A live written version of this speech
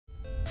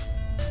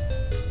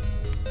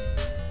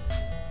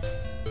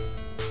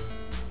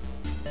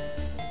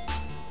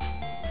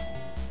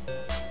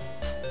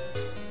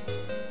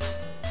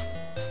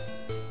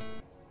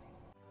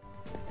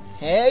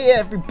Hey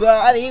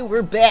everybody,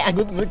 we're back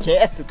with more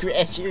Castle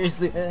Crashers.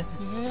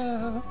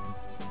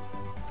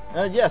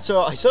 Yeah,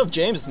 so I still have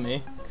James with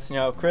me, 'cause, you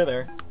know,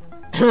 Critter.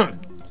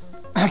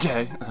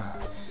 Okay.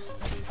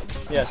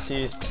 Yes,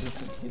 he's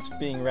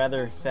being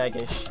rather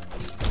faggish.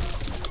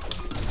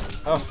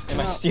 Oh, am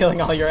I stealing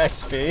all your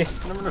XP?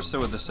 I never understood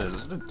what this is.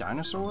 Is it a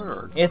dinosaur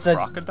or It's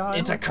crocodile?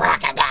 It's a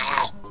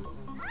crocodile!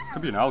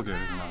 Could be an alligator,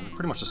 you know. They're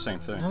pretty much the same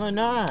thing. No, they're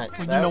not.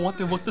 Well, you know what?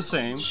 They look the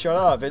same. Shut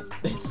up.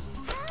 It's...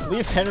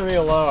 Leave Henry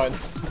alone.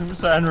 Who's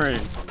Henry?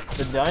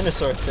 The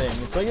dinosaur thing.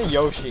 It's like a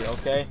Yoshi,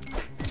 okay?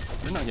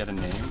 Didn't know he had a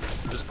name.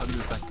 I just thought he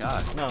was that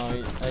guy. No,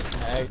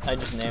 I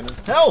just named him.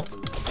 Help!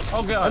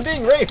 Oh god! I'm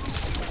being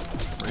raped!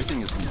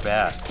 Raping is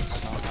bad.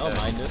 It's not okay. I don't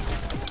mind it.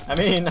 I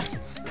mean,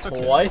 it's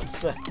okay. What?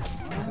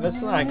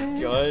 That's not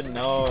good,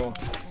 no.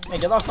 Hey,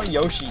 get off my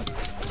Yoshi.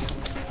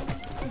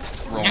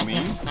 Throw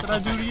me? What did I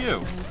do to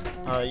you?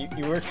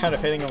 You were kind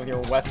of hitting him with your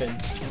weapon.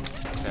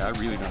 Okay, I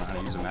really don't know how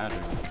to use a magic.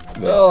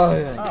 Oh,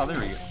 there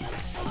we go.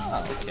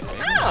 Oh, okay.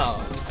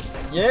 Oh.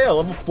 Yeah,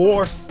 level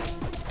 4.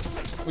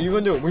 What are you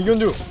gonna do? What are you gonna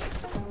do?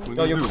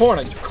 Yo, you're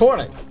cornered. You're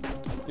cornered.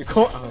 You're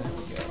cornered. Oh, there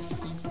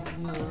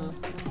we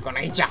go. Gonna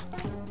eat ya.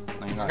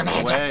 No, you're not.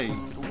 Get away.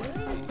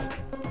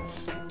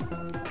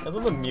 I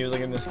love the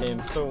music in this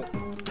game. So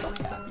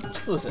happy.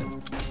 Just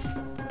listen.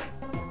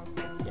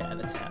 Yeah,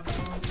 that's happy.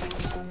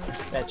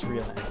 That's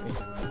real happy.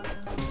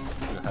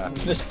 You're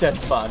happy. There's dead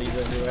bodies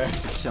everywhere.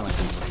 Killing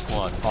people with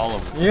blood all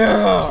over.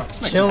 Yeah.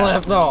 Kill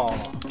left all.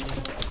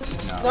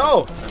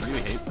 No. I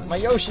really hate this. My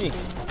Yoshi.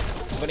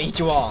 I'm gonna eat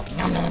you all.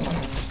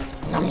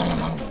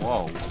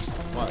 Whoa.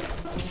 What?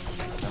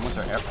 Then with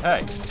their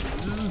hey,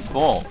 this is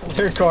bull.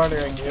 They're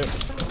cornering you.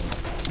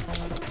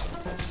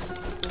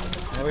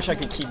 I wish I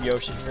could keep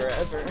Yoshi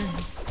forever.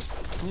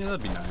 Yeah,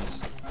 that'd be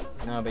nice.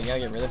 No, but you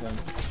gotta get rid of him.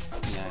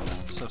 Yeah, I know.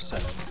 It's so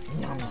sad.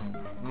 No,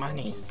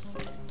 monies.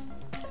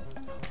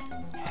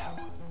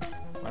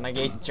 I'm gonna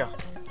get you.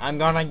 I'm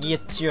gonna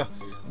get you.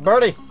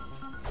 Birdie!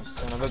 You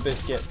son of a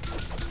biscuit.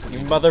 You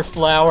mother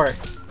flower.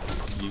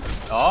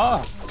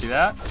 Oh, see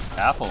that?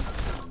 Apple.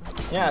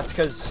 Yeah, it's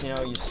because, you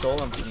know, you stole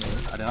him from me.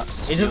 I did not He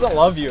steal doesn't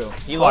love you.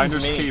 He loves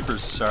Finders me.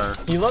 keepers, sir.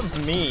 He loves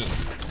me.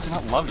 He does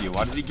not love you.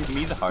 Why did he give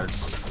me the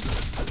hearts?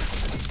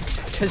 It's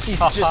because he's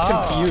just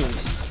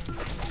confused.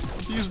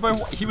 Confused by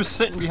what? He was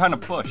sitting behind a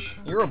bush.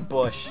 You're a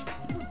bush.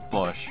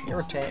 Bush.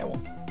 You're a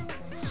tail.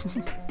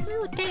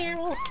 You're a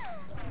tail.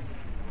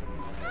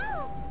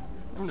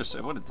 I'm just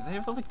saying, what did they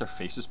have like their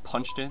faces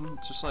punched in?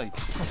 It's just like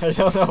I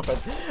don't know, but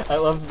I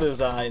love the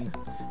design.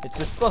 It's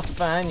just so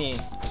funny.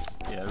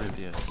 yeah, it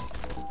really is.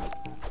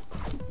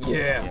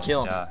 Yeah,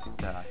 kill him.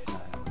 Die.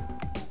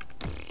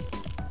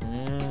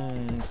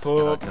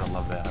 Poop. I'm gonna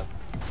love that.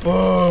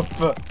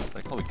 Poop. It's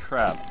like holy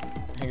crap.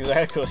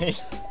 Exactly.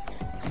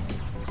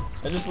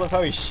 I just love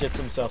how he shits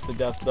himself to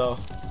death, though.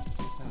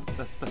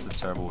 That's a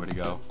terrible way to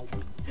go.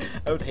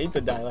 I would hate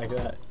to die like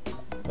that.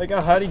 Like, oh,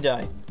 how'd he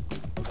die?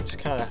 Just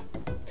kind of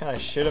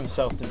shit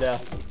himself to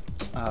death.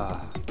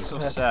 It's so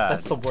sad.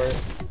 That's the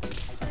worst.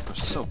 They're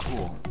so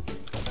cool.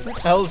 Who the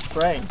hell is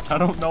Frank? I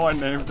don't know. I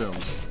named him.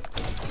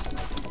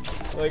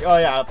 Like, oh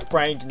yeah,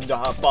 Frank and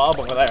Bob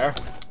over there.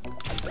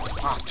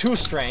 Ah, 2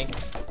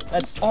 strength.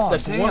 That's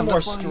damn, one more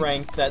that's like...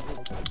 strength that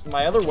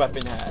my other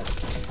weapon had.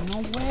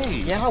 No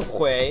way. Yeah,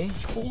 way.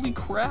 Holy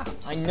crap.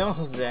 I know,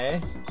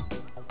 Jose.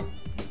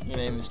 Your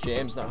name is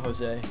James, not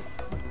Jose.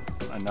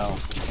 I know.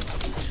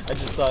 I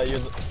just thought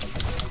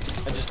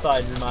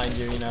I'd remind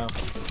you, you know,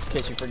 just in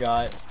case you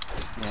forgot.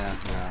 Yeah.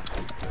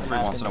 Every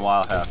once in a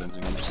while it happens,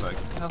 and you're just like,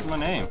 what the hell's my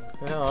name?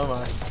 Where the hell am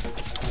I?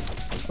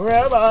 Where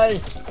am I?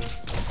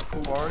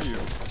 Who are you?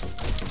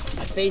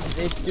 My face is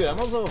itchy. Dude, I'm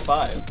on level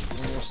 5.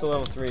 And you're still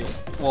level 3.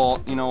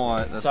 Well, you know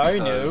what? That's sorry,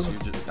 because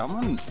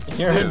noob.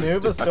 You're a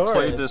noobosaurus. I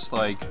played this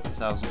like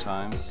 1,000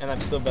 times. And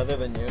I'm still better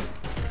than you.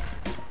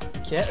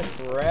 Get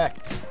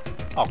wrecked.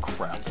 Oh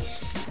crap.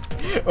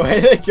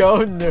 Way to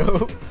go,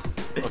 noob.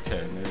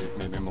 Okay,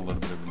 maybe I'm a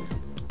little bit of a noob.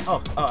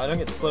 Oh, I don't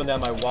get to slow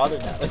down my water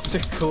now. That's the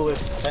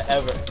coolest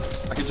ever.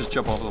 I could just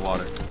jump over the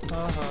water.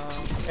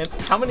 And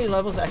how many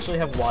levels actually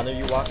have water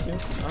you walk through?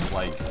 Huh?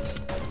 Like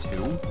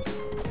 2?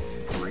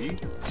 3?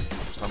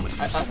 Some with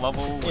each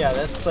level? Yeah,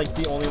 that's like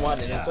the only one,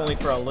 and it's only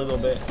for a little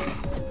bit.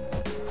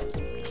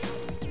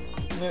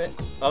 I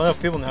don't know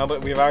if people know,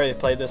 but we've already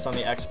played this on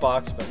the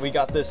Xbox, but we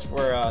got this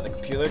for the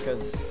computer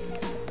because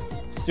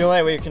it's the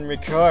only way we can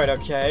record,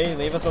 okay?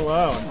 Leave us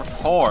alone. We're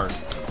poor.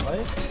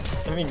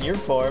 What? I mean, you're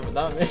poor, but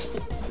not me.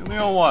 You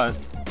know what?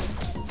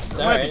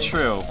 Sorry. It might be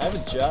true. I have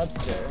a job,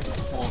 sir.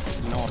 Well,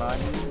 you know what I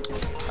do?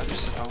 I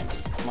just sit home.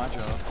 It's my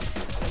job.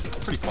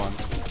 Pretty fun.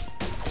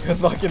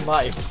 Good luck in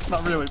life.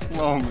 Not really, it's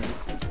lonely.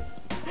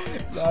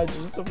 God,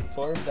 you're just a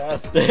poor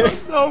bastard.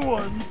 No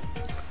one.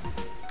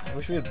 I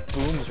wish we had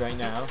booms right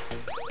now.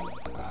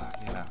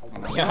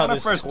 Yeah, when I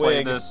first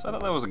played this, I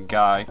thought that was a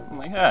guy. I'm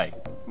like, hey,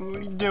 what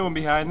are you doing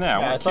behind there?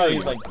 Yeah, I thought he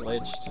was like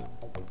glitched.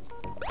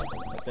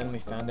 But then we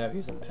found out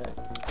he's a pet.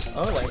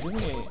 Oh, like, give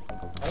me.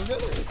 Oh,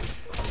 really?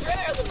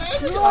 Yeah, the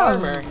magic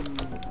armor!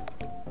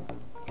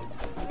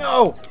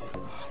 No!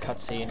 Oh,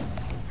 cutscene.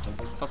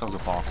 thought that was a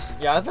boss.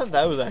 Yeah, I thought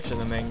that was actually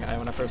the main guy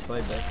when I first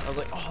played this. I was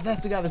like, oh,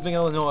 that's the guy that's making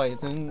all the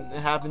noise. And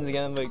it happens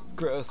again, I'm like,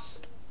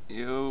 gross.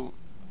 You...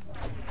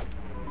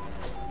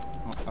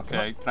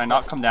 Okay, can I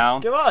not come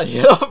down? Come on,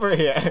 get over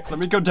here. Let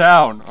me go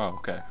down. Oh,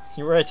 okay.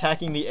 You were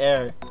attacking the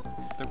air.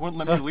 They wouldn't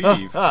let me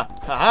leave.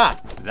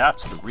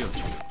 That's the real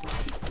cheat.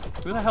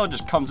 Who the hell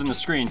just comes in the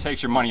screen,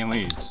 takes your money, and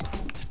leaves?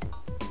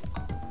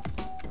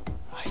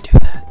 I do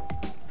that.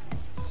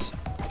 So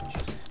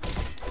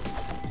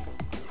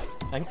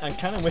much. I'm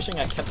kind of wishing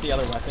I kept the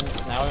other weapon,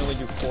 because now I only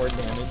do 4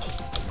 damage.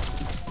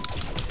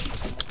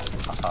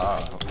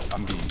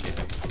 I'm being gay.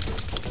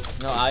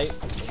 No,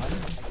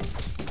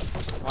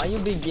 Why you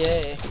be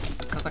gay?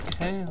 Because I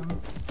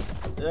can.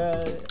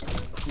 Yeah,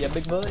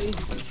 big boy.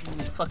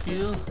 Fuck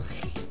you.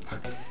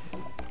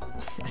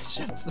 I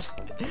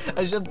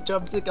shoved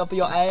chopstick up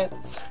your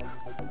ass.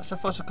 I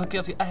shoved a cookie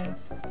up your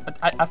ass.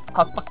 I'll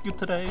fuck you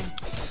today.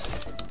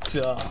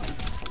 Duh.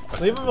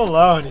 Leave him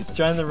alone. He's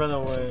trying to run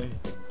away.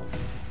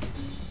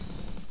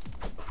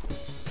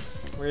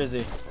 Where is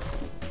he?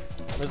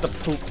 Where's the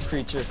poop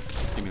creature?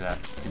 Give me that.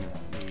 Give me that.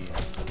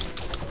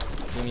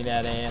 Give me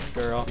that ass,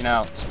 girl. You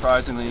know,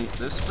 surprisingly,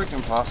 this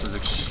freaking boss is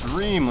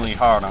extremely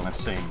hard on its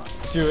same.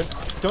 Dude,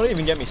 don't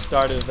even get me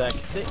started with that.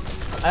 Cause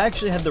I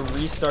actually had to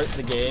restart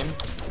the game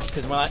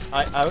because when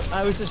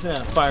I was just in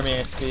a farming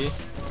XP.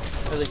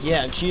 I was like,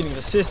 yeah, I'm cheating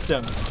the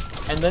system,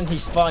 and then he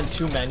spawned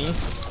too many,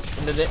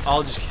 and then they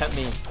all just kept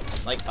me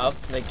like up.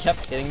 And they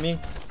kept hitting me,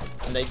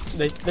 and they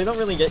don't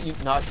really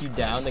knock you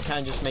down. They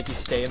kind of just make you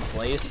stay in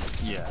place.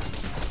 Yeah.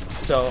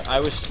 So I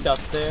was stuck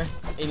there,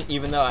 and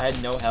even though I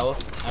had no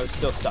health, I was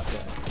still stuck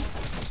there.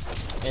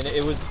 And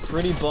it was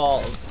pretty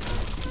balls.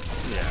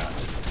 Yeah.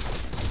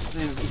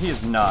 He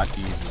is not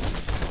easy.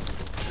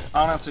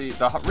 Honestly,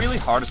 the really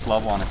hardest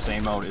level on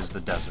insane mode is the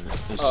desert.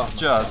 It's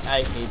just...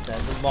 I hate that.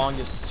 The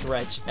longest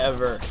stretch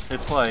ever.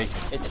 It's like...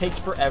 It takes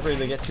forever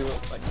to get to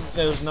it. Like,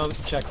 there's no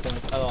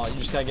checkpoint at all. You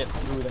just gotta get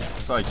through that.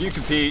 It's like, you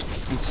compete,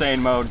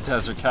 insane mode,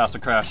 desert, castle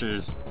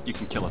crashes, you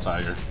can kill a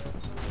tiger.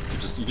 You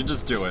can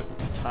just do it.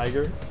 A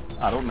tiger?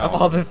 I don't know.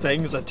 Of all the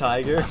things, a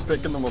tiger? I'm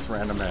picking the most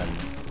random end.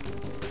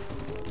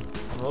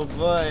 Oh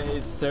boy,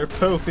 it's Sir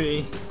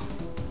Poopy.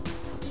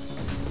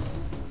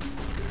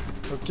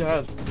 Oh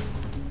god.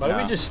 Why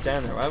don't we just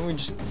stand there? Why don't we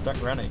just start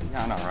running?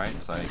 Yeah, I know, right?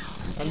 It's like...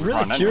 I'm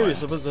really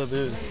curious about that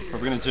dude. What are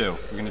we gonna do?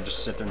 We're gonna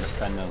just sit there and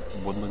defend the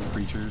woodland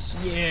creatures?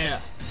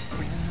 Yeah!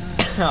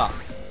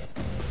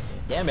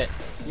 Damn it.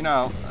 You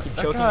know,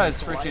 that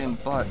guy's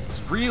freaking butt.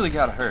 It's really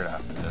gotta hurt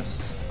after this.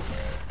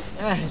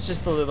 It's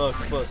just a little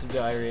explosive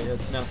diarrhea.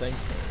 It's nothing.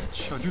 It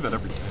showed you that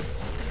every day.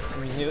 I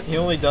mean, he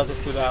only does it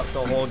throughout the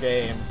whole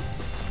game.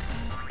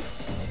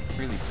 It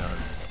really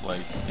does.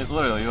 Like, it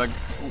literally, like,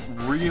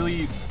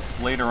 really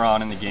later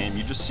on in the game,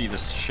 you just see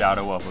this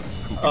shadow of a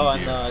pooping on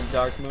deer. the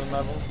Dark Moon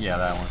level? Yeah,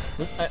 that one.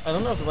 I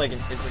don't know if it's like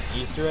it's an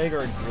Easter egg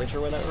or a glitch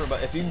or whatever,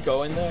 but if you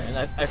go in there, and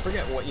I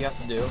forget what you have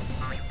to do,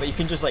 but you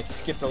can just like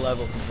skip the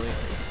level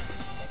completely.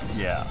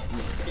 Yeah.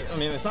 I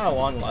mean, it's not a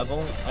long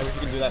level. I wish you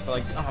could do that for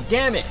like, ah,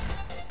 damn it!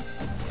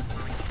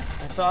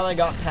 I thought I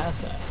got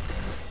past that.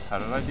 How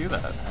did I do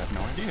that? I have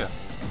no idea.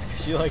 It's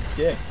because you like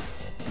dick.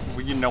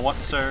 Well, you know what,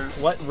 sir?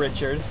 What,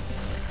 Richard?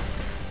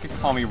 You can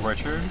call me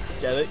Richard.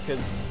 Get it?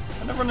 Because...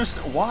 I never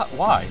understood. Why?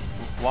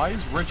 Why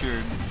is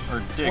Richard,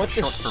 or Dick, what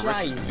short for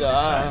Richard? It makes no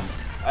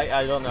sense.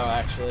 I don't know,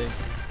 actually.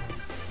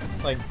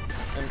 Like,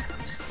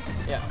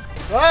 yeah.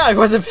 Ah, I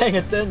wasn't paying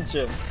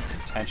attention.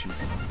 Attention.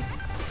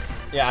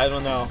 Yeah, I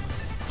don't know.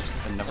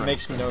 It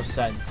makes no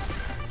sense.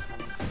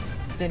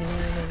 I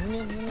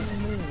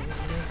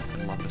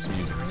love this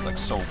music. It's like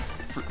so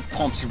freaking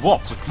pumps you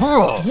up. It's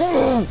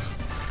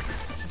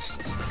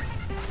like,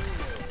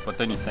 but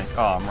then you think,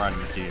 oh, I'm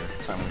riding a deer.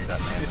 Time to leave that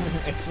man.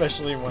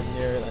 Especially when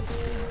you're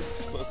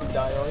explosive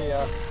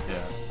diarrhea.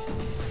 Yeah.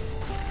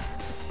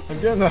 I'm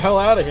getting the hell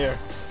out of here.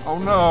 Oh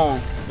no.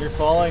 You're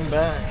falling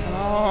back.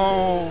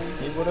 No.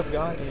 He would have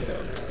gotten you.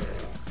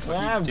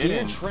 Wow,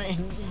 deer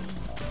train.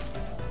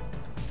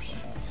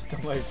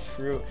 Stole my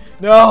fruit.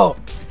 No!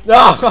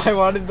 No! I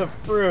wanted the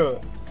fruit.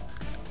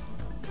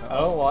 I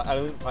don't want. I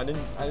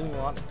didn't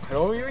want. I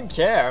don't even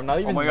care. I'm not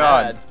even mad.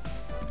 God.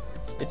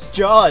 It's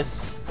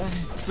Jaws.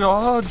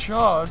 Oh,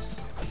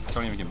 Jaws.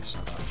 Don't even get me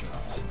started on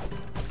Jaws.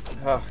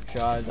 Oh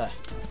god.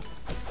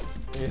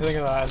 You thinking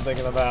of what I'm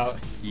thinking about?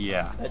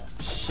 Yeah. That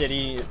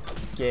shitty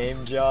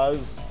game,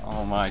 Jaws.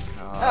 Oh my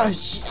god. Oh,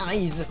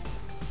 jeez.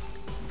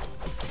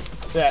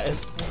 So yeah,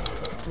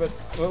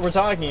 what we're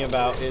talking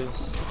about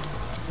is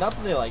not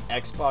the like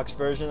Xbox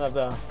version of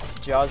the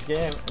Jaws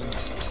game.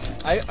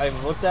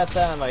 I've looked at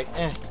that. I'm like,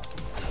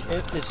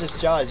 it's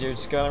just Jaws. You're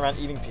just going around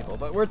eating people.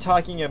 But we're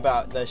talking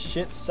about the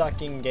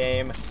shit-sucking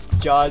game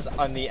Jaws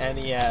on the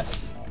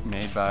NES.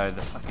 Made by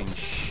the fucking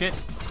shit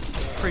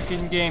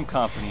freaking game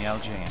company,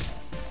 LJN.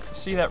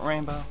 See that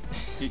rainbow?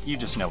 You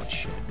just know it's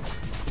shit.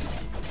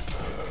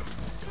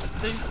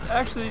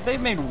 They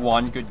made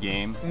one good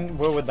game.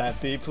 What would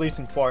that be? Please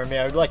inform me.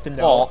 I would like to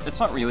know. Well, it's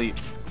not really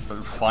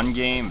a fun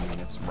game. I mean,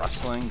 it's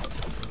wrestling.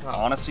 But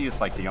honestly,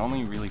 it's like the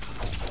only really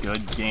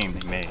good game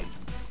they made.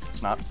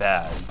 It's not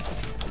bad.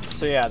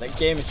 So yeah, the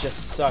game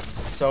just sucks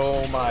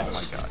so much. Oh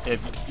my god.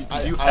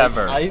 If you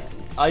ever... What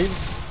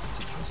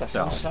the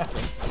hell just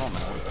happened? I don't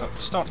know.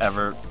 Just don't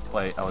ever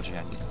play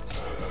LJN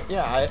games.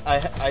 Yeah,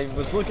 I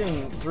was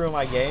looking through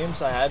my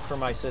games I had for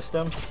my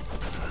system,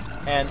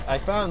 and I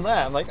found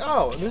that. I'm like,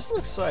 oh, this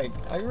looks like...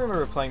 I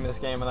remember playing this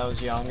game when I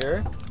was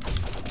younger,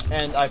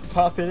 and I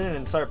pop it in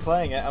and start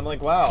playing it. I'm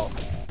like, wow,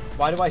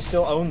 why do I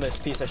still own this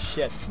piece of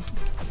shit?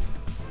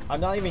 I'm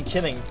not even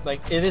kidding.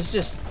 Like, it is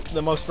just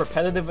the most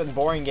repetitive and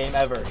boring game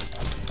ever.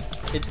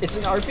 It's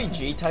an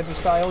RPG type of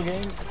style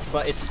game,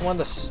 but it's one of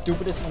the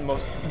stupidest and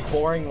most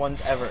boring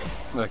ones ever.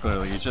 Like,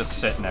 literally, you're just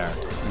sitting there,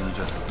 and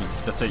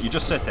that's it, you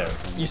just sit there.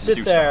 You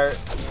sit there,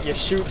 you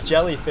shoot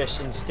jellyfish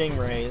and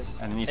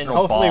stingrays, and then you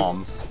throw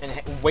bombs. And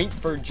wait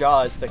for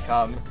Jaws to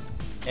come,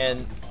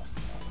 and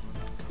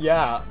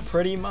yeah,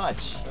 pretty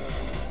much.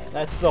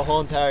 That's the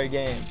whole entire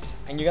game.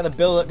 And you gotta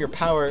build up your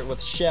power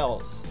with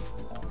shells.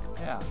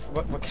 Yeah.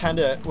 What kind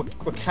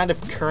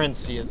of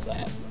currency is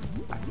that?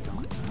 I don't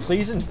know.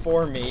 Please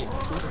inform me.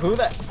 Who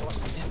that?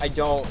 I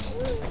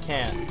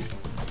can't.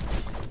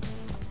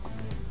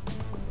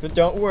 But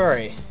don't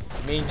worry.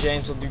 Me and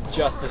James will do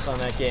justice on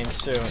that game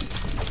soon.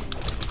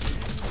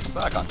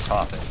 Back on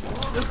topic.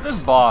 This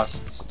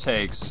boss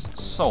takes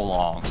so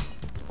long.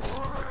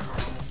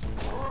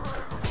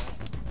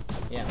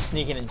 Yeah, I'm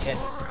sneaking in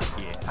hits.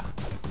 Yeah.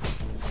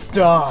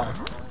 Stop!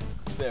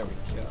 There we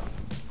go.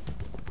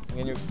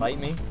 You gonna fight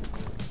me?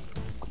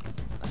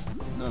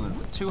 No,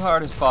 the two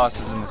hardest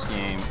bosses in this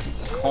game,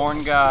 the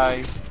corn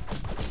guy,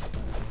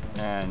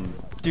 and...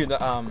 Dude,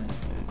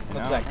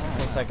 what's that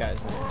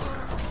guy's name?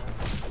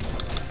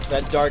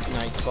 That Dark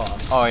Knight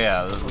boss. Oh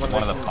yeah,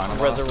 one of the final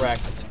bosses.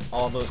 Resurrect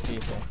all those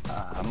people.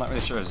 I'm not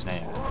really sure his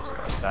name is.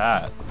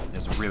 That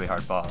is a really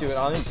hard boss. Dude,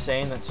 I'm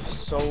insane. That's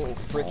so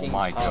freaking Oh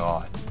my tough.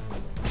 god.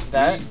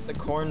 That, the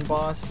corn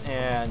boss,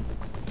 and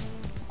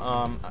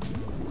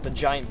the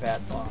giant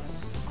bat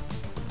boss.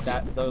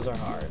 Those are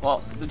hard.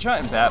 Well, the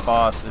giant bat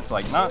boss, it's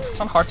not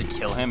hard to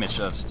kill him. It's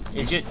just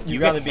you get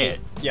hit.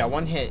 Yeah,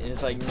 one hit and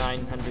it's like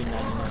 999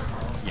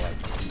 health. Yeah,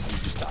 you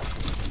just die.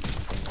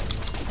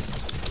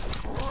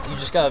 You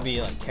just gotta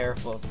be like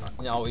careful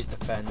and always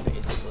defend,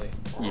 basically.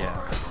 Yeah,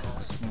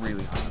 it's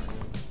really hard.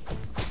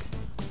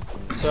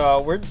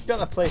 So we're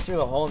gonna play through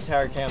the whole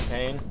entire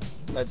campaign.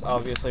 That's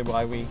obviously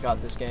why we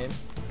got this game.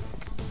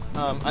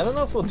 I don't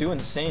know if we'll do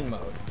insane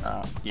mode.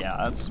 Yeah,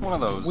 that's one of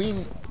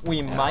those.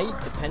 We might,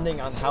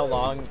 depending on how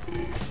long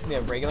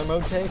the regular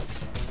mode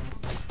takes.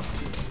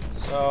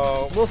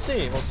 So we'll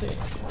see. We'll see.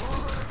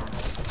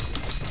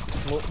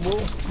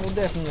 We'll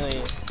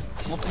definitely.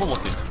 We'll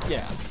look into it.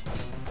 Yeah.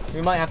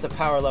 We might have to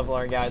power level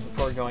our guys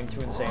before going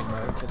to insane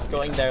mode. Just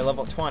going there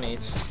level 20.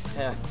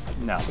 Yeah.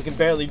 No. We can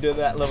barely do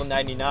that level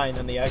 99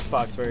 on the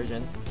Xbox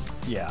version.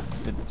 Yeah,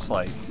 it's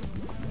like.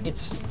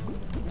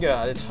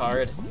 Yeah, it's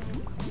hard.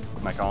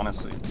 Like,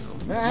 honestly,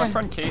 my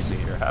friend Casey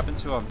here happened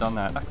to have done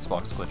that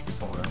Xbox glitch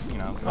before, you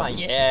know. Oh,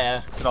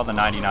 yeah. Get all the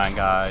 99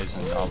 guys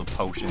and all the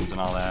potions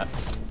and all that.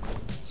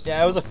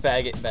 Yeah, I was a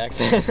faggot back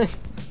then.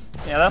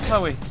 Yeah, that's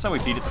how we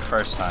beat it the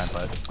first time,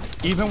 but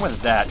even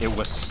with that, it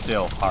was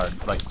still hard.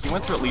 Like, he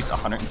went through at least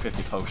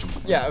 150 potions.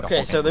 Yeah,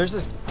 okay, so there's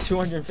this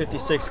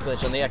 256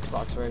 glitch on the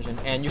Xbox version,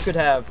 and you could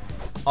have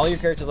all your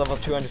characters level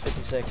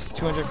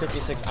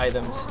 256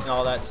 items, and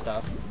all that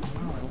stuff.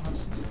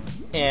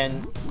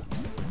 And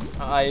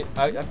I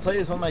played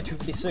as one of my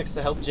 256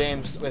 to help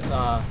James with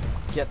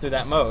get through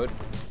that mode,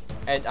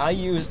 and I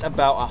used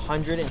about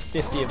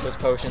 150 of those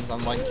potions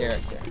on one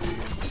character.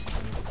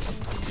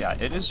 Yeah,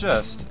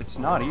 it's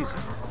not easy.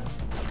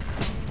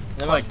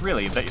 It's like,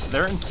 really,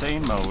 their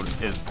insane mode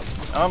is,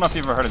 I don't know if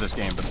you've ever heard of this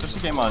game, but there's a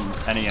game on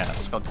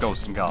NES called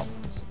Ghosts and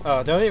Goblins.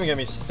 Oh, don't even get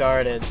me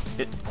started.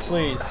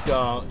 Please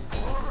don't.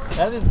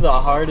 That is the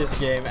hardest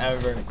game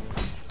ever.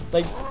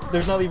 Like,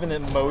 there's not even a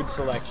mode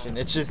selection.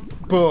 It's just,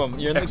 boom,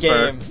 you're in the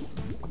game.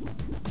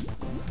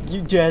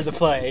 You dared to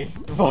play.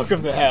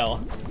 Welcome to hell.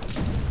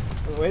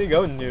 Way to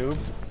go, noob.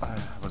 I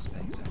wasn't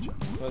paying attention.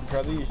 Well,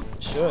 probably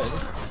should.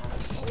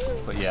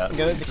 But yeah.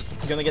 You're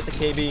gonna get the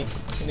KB.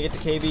 Gonna get the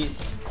KB.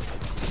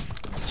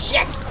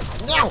 Shit!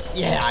 No!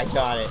 Yeah, I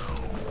got it.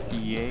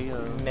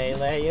 Yeah.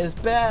 Melee is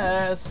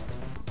best.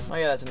 Oh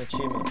yeah, that's an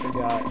achievement. I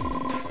forgot.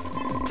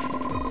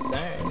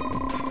 Insane.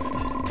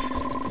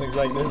 Looks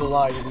like this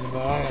log is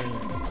mine.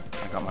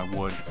 I got my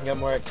wood. I got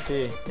more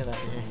XP. Get out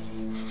of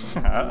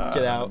here.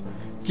 Get out.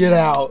 Get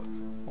out.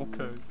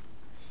 Okay.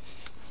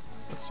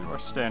 Let's see where I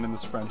stand in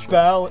this friendship.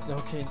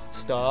 Okay,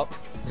 stop.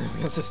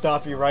 We have to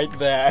stop you right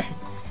there.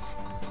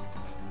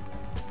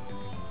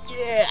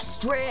 Yeah,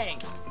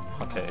 strength.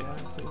 Okay.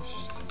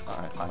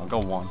 Alright, fine. I'll go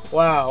one.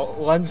 Wow,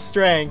 one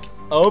strength.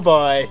 Oh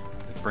boy.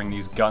 Bring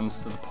these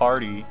guns to the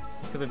party.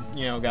 Could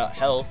have, got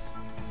health.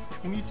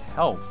 Who needs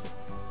health?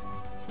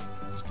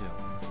 Still.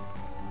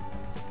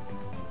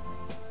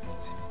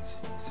 Is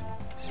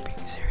he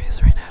being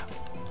serious right now?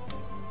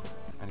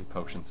 I need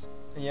potions.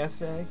 Yeah,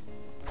 fag.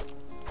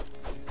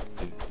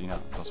 Dude,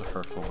 those are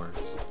hurtful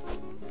words.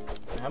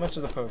 How much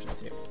are the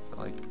potions here? They're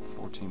like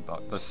 14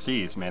 bucks. The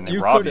thieves, man, they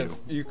rob you.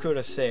 You could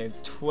have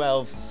saved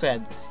 12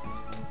 cents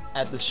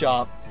at the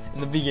shop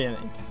in the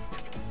beginning.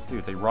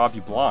 Dude, they rob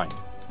you blind.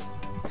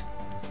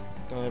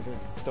 Don't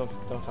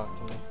talk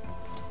to me.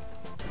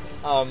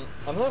 I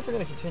don't know if we're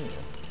gonna continue.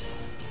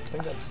 I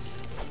think that's.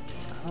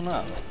 I don't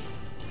know.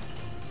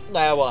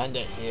 Nah, we'll end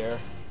it here.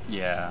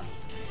 Yeah.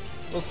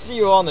 We'll see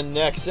you on the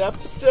next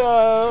episode.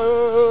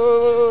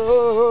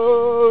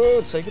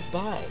 Say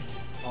goodbye.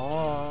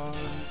 Bye.